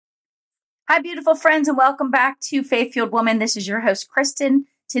Hi, beautiful friends, and welcome back to Faith-Fueled Woman. This is your host, Kristen.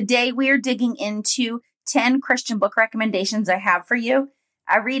 Today, we are digging into 10 Christian book recommendations I have for you.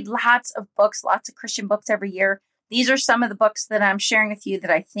 I read lots of books, lots of Christian books every year. These are some of the books that I'm sharing with you that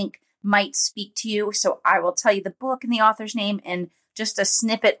I think might speak to you. So I will tell you the book and the author's name and just a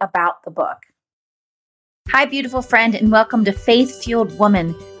snippet about the book. Hi, beautiful friend, and welcome to Faith-Fueled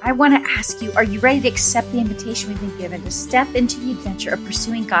Woman. I want to ask you, are you ready to accept the invitation we've been given to step into the adventure of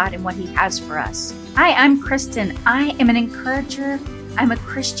pursuing God and what He has for us? Hi, I'm Kristen. I am an encourager. I'm a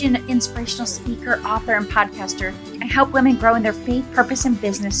Christian inspirational speaker, author, and podcaster. I help women grow in their faith, purpose, and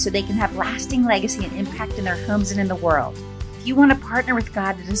business so they can have lasting legacy and impact in their homes and in the world. If you want to partner with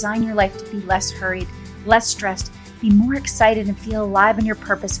God to design your life to be less hurried, less stressed, be more excited, and feel alive in your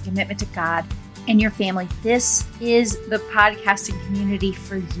purpose and commitment to God and your family, this is the podcasting community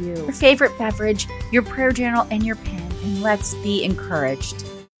for you. Your favorite beverage, your prayer journal, and your pen, and let's be encouraged.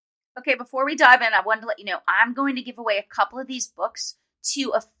 Okay, before we dive in, I wanted to let you know I'm going to give away a couple of these books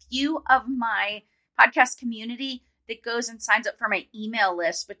to a few of my podcast community that goes and signs up for my email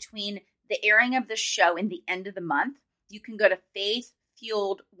list between the airing of the show and the end of the month. You can go to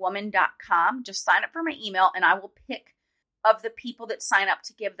faithfueledwoman.com, just sign up for my email, and I will pick of the people that sign up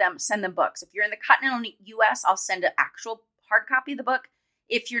to send them books. If you're in the continental US, I'll send an actual hard copy of the book.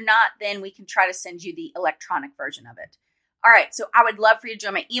 If you're not, then we can try to send you the electronic version of it. All right, so I would love for you to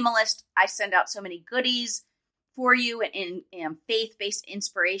join my email list. I send out so many goodies for you in faith-based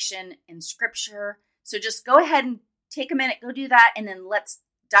inspiration and scripture. So just go ahead and take a minute, go do that, and then let's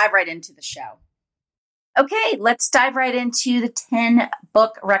dive right into the show. Okay, let's dive right into the 10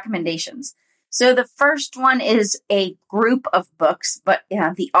 book recommendations. So the first one is a group of books, but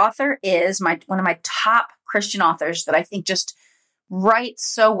the author is one of my top Christian authors that I think just writes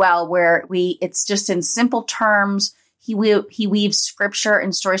so well, where it's just in simple terms. He weaves scripture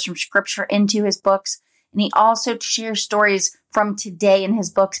and stories from scripture into his books, and he also shares stories from today in his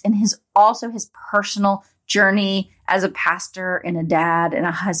books and his personal journey as a pastor and a dad and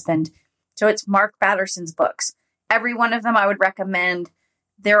a husband. So it's Mark Batterson's books. Every one of them I would recommend.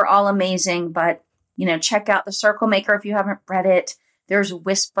 They're all amazing, but, check out The Circle Maker if you haven't read it. There's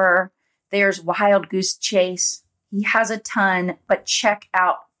Whisper. There's Wild Goose Chase. He has a ton, but check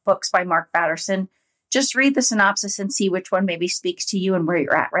out books by Mark Batterson. Just read the synopsis and see which one maybe speaks to you and where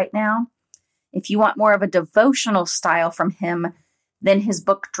you're at right now. If you want more of a devotional style from him, then his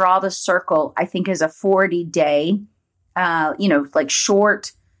book, Draw the Circle, I think is a 40-day,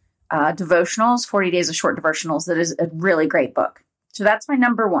 short devotionals, 40 days of short devotionals. That is a really great book. So that's my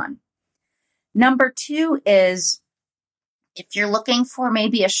number one. Number two is, if you're looking for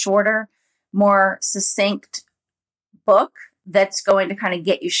maybe a shorter, more succinct book that's going to kind of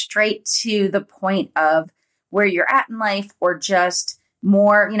get you straight to the point of where you're at in life, or just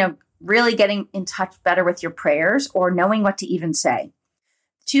more, really getting in touch better with your prayers or knowing what to even say.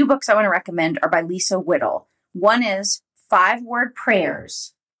 Two books I want to recommend are by Lisa Whittle. One is 5-Word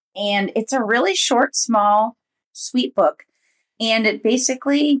Prayers, and it's a really short, small, sweet book. And it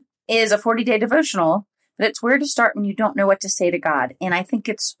basically is a 40-day devotional, but it's where to start when you don't know what to say to God. And I think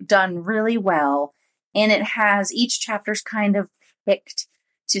it's done really well. And it has each chapter's kind of picked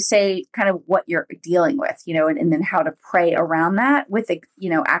to say kind of what you're dealing with, and then how to pray around that with,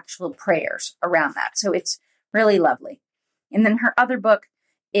 actual prayers around that. So it's really lovely. And then her other book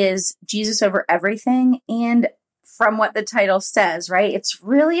is Jesus Over Everything. And from what the title says, right, it's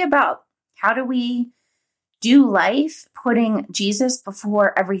really about how do we do life putting Jesus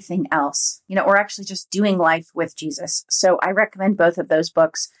before everything else, or actually just doing life with Jesus. So I recommend both of those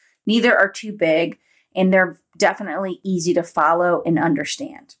books. Neither are too big, and they're definitely easy to follow and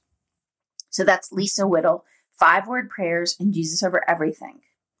understand. So that's Lisa Whittle, 5-Word Prayers and Jesus Over Everything.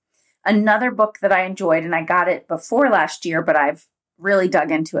 Another book that I enjoyed, and I got it before last year, but I've really dug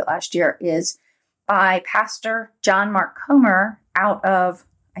into it last year, is by Pastor John Mark Comer out of,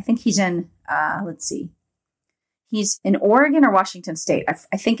 I think he's in, he's in Oregon or Washington State. I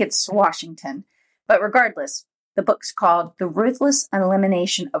think it's Washington. But regardless, the book's called The Ruthless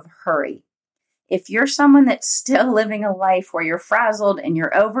Elimination of Hurry. If you're someone that's still living a life where you're frazzled and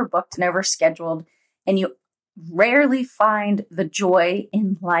you're overbooked and overscheduled, and you rarely find the joy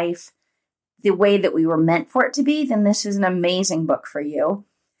in life the way that we were meant for it to be, then this is an amazing book for you.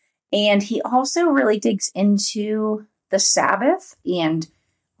 And he also really digs into the Sabbath and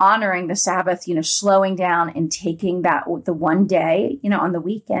honoring the Sabbath, slowing down and taking the one day, on the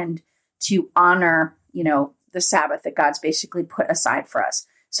weekend to honor, the Sabbath that God's basically put aside for us.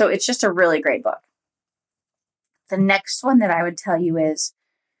 So it's just a really great book. The next one that I would tell you is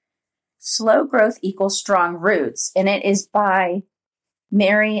Slow Growth Equals Strong Roots. And it is by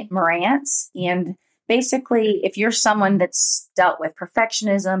Mary Morantz. And basically, if you're someone that's dealt with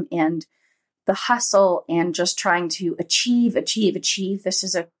perfectionism and the hustle and just trying to achieve, this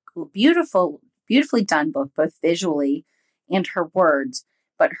is a beautifully done book, both visually and her words.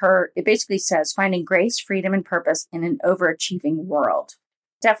 But it basically says finding grace, freedom, and purpose in an overachieving world.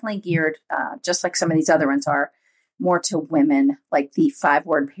 Definitely geared, just like some of these other ones are, more to women, like the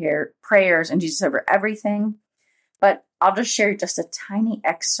 5-word prayers and Jesus over everything. But I'll just share just a tiny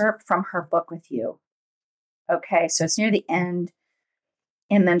excerpt from her book with you. Okay, so it's near the end.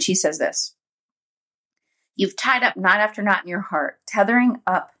 And then she says this. You've tied up knot after knot in your heart, tethering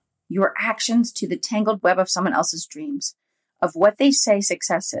up your actions to the tangled web of someone else's dreams, of what they say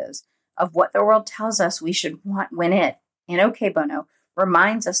success is, of what the world tells us we should want when it, and okay, Bono,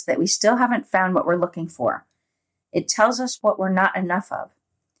 reminds us that we still haven't found what we're looking for. It tells us what we're not enough of.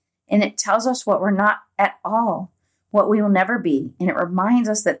 And it tells us what we're not at all, what we will never be. And it reminds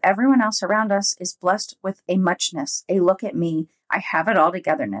us that everyone else around us is blessed with a muchness, a look at me, I have it all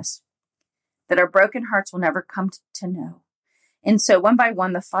togetherness, that our broken hearts will never come to know. And so one by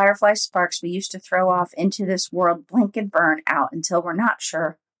one, the firefly sparks we used to throw off into this world blink and burn out until we're not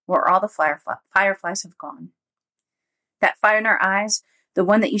sure where all the fireflies have gone. That fire in our eyes, the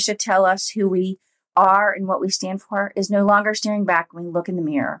one that used to tell us who we are and what we stand for, is no longer staring back when we look in the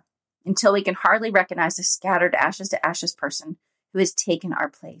mirror, until we can hardly recognize the scattered ashes to ashes person who has taken our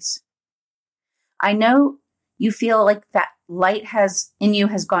place. I know you feel like that light in you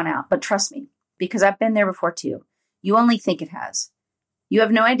has gone out, but trust me, because I've been there before too. You only think it has. You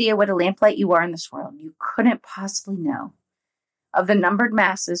have no idea what a lamplight you are in this world. You couldn't possibly know. Of the numbered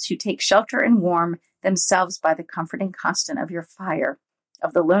masses who take shelter and warm themselves by the comforting constant of your fire,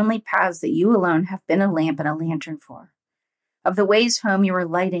 of the lonely paths that you alone have been a lamp and a lantern for, of the ways home you are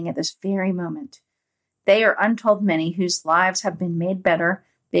lighting at this very moment. They are untold many whose lives have been made better,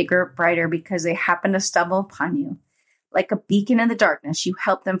 bigger, brighter because they happen to stumble upon you. Like a beacon in the darkness, you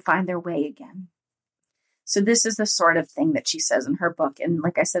help them find their way again. So this is the sort of thing that she says in her book. And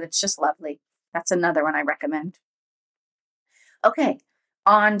like I said, it's just lovely. That's another one I recommend. Okay,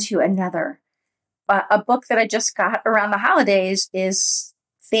 on to another. A book that I just got around the holidays is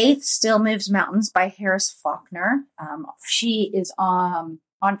Faith Still Moves Mountains by Harris Faulkner. She is on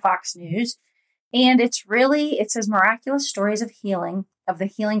Fox News. And it says miraculous stories of healing, of the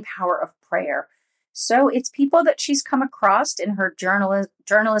healing power of prayer. So it's people that she's come across in her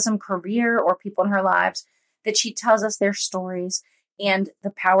journalism career or people in her lives that she tells us their stories and the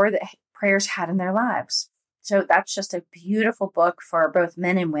power that prayers had in their lives. So that's just a beautiful book for both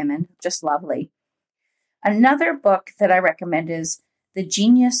men and women. Just lovely. Another book that I recommend is The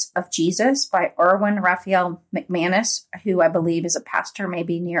Genius of Jesus by Erwin Raphael McManus, who I believe is a pastor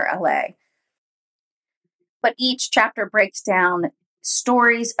maybe near LA. But each chapter breaks down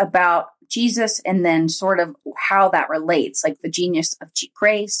stories about Jesus and then sort of how that relates, like the genius of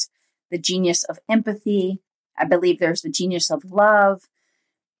grace, the genius of empathy. I believe there's the genius of love.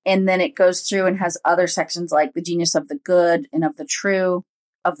 And then it goes through and has other sections like the genius of the good and of the true,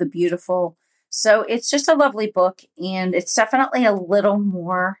 of the beautiful. So it's just a lovely book. And it's definitely a little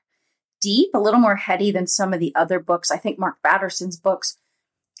more deep, a little more heady than some of the other books. I think Mark Batterson's books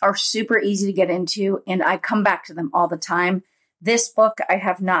are super easy to get into, and I come back to them all the time. This book, I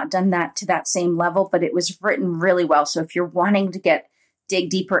have not done that to that same level, but it was written really well. So if you're wanting to dig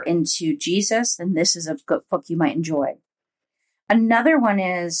deeper into Jesus, then this is a good book you might enjoy. Another one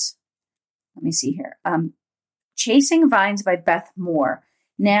is, let me see here, Chasing Vines by Beth Moore.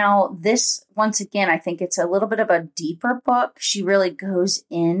 Now, this, once again, I think it's a little bit of a deeper book. She really goes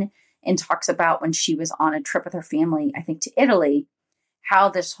in and talks about when she was on a trip with her family, I think to Italy, how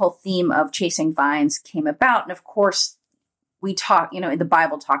this whole theme of chasing vines came about. And of course, we talk, the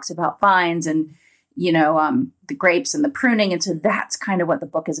Bible talks about vines and, the grapes and the pruning. And so that's kind of what the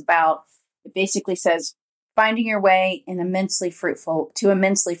book is about. It basically says finding your way to immensely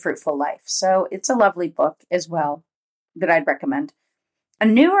fruitful life. So it's a lovely book as well that I'd recommend. A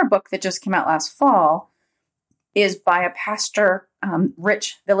newer book that just came out last fall is by a pastor,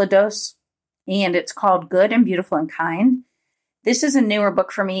 Rich Villodas, and it's called Good and Beautiful and Kind. This is a newer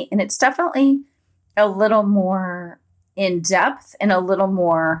book for me, and it's definitely a little more in depth and a little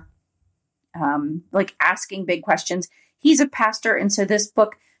more like asking big questions. He's a pastor, and so this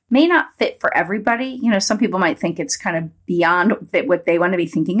book may not fit for everybody. Some people might think it's kind of beyond what they want to be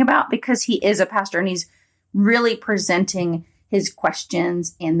thinking about because he is a pastor and he's really presenting his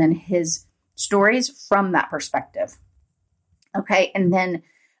questions and then his stories from that perspective. Okay, and then,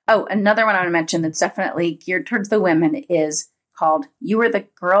 another one I want to mention that's definitely geared towards the women is called You Were the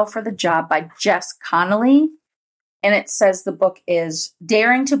Girl for the Job by Jess Connolly. And it says the book is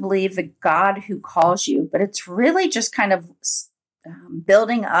Daring to Believe the God Who Calls You. But it's really just kind of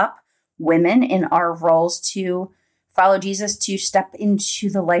building up women in our roles to follow Jesus, to step into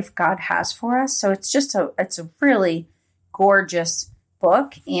the life God has for us. So it's a really gorgeous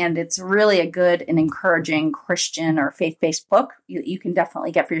book, and it's really a good and encouraging Christian or faith-based book you can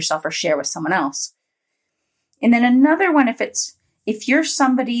definitely get for yourself or share with someone else. And then another one, if you're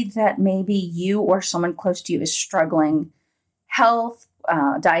somebody that maybe you or someone close to you is struggling, health,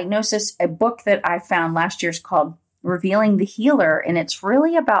 diagnosis, a book that I found last year is called Revealing the Healer. And it's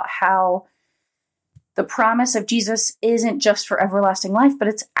really about how the promise of Jesus isn't just for everlasting life, but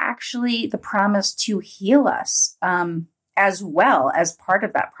it's actually the promise to heal us as well as part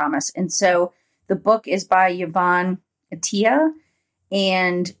of that promise. And so the book is by Yvonne Attia,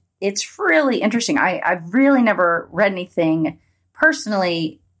 and it's really interesting. I've really never read anything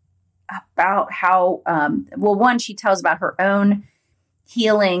personally about how, one, she tells about her own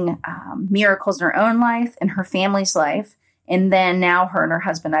healing miracles in her own life and her family's life. And then now her and her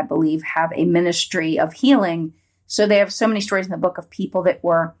husband, I believe, have a ministry of healing. So they have so many stories in the book of people that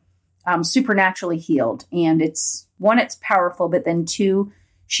were supernaturally healed. And it's powerful, but then two,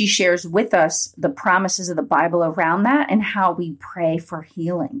 she shares with us the promises of the Bible around that and how we pray for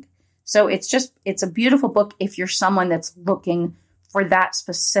healing. So it's a beautiful book if you're someone that's looking for that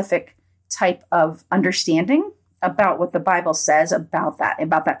specific type of understanding about what the Bible says about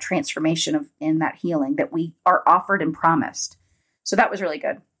that transformation in that healing that we are offered and promised. So that was really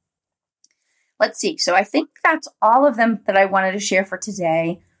good. Let's see. So I think that's all of them that I wanted to share for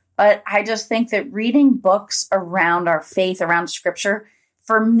today. But I just think that reading books around our faith, around Scripture,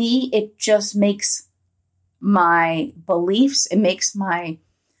 for me, it just makes my beliefs, it makes my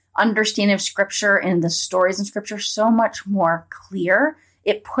understanding of Scripture and the stories in Scripture so much more clear.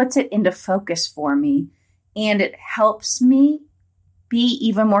 It puts it into focus for me, and it helps me be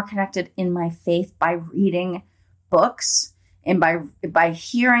even more connected in my faith by reading books and by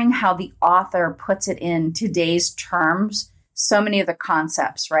hearing how the author puts it in today's terms. So many of the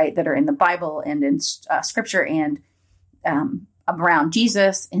concepts, right, that are in the Bible and in Scripture and around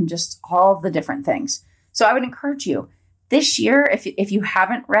Jesus and just all the different things. So I would encourage you this year, if you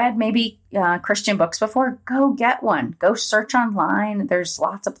haven't read maybe Christian books before, go get one. Go search online. There's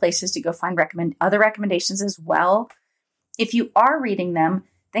lots of places to go find other recommendations as well. If you are reading them,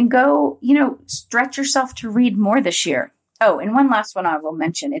 then go, stretch yourself to read more this year. Oh, and one last one I will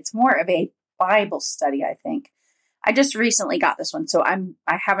mention. It's more of a Bible study, I think. I just recently got this one, so I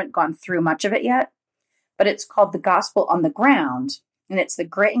haven't gone through much of it yet, but it's called The Gospel on the Ground, and it's the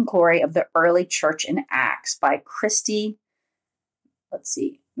grit and glory of the early church in Acts by Christy,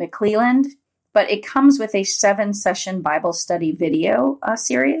 McClelland, but it comes with a 7-session Bible study video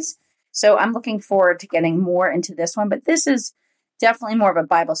series. So I'm looking forward to getting more into this one, but this is definitely more of a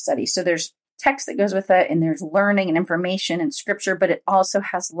Bible study. So there's text that goes with it, and there's learning and information and Scripture, but it also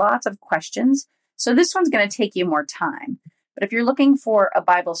has lots of questions. So this one's going to take you more time. But if you're looking for a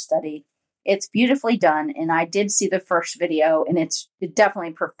Bible study, it's beautifully done. And I did see the first video, and it's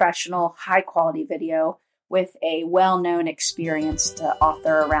definitely professional, high quality video with a well-known, experienced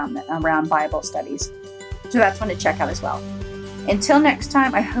author around Bible studies. So that's one to check out as well. Until next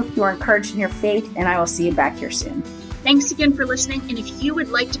time, I hope you are encouraged in your faith, and I will see you back here soon. Thanks again for listening. And if you would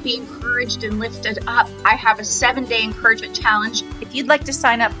like to be encouraged and lifted up, I have a 7-day encouragement challenge. If you'd like to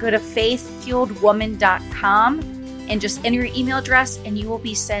sign up, go to faithfueledwoman.com and just enter your email address, and you will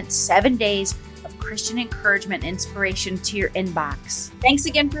be sent 7 days of Christian encouragement and inspiration to your inbox. Thanks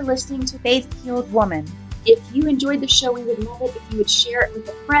again for listening to Faith Fueled Woman. If you enjoyed the show, we would love it if you would share it with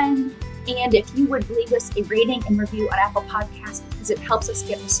a friend. And if you would leave us a rating and review on Apple Podcasts, because it helps us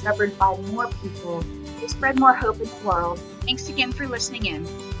get discovered by more people to spread more hope in the world. Thanks again for listening in.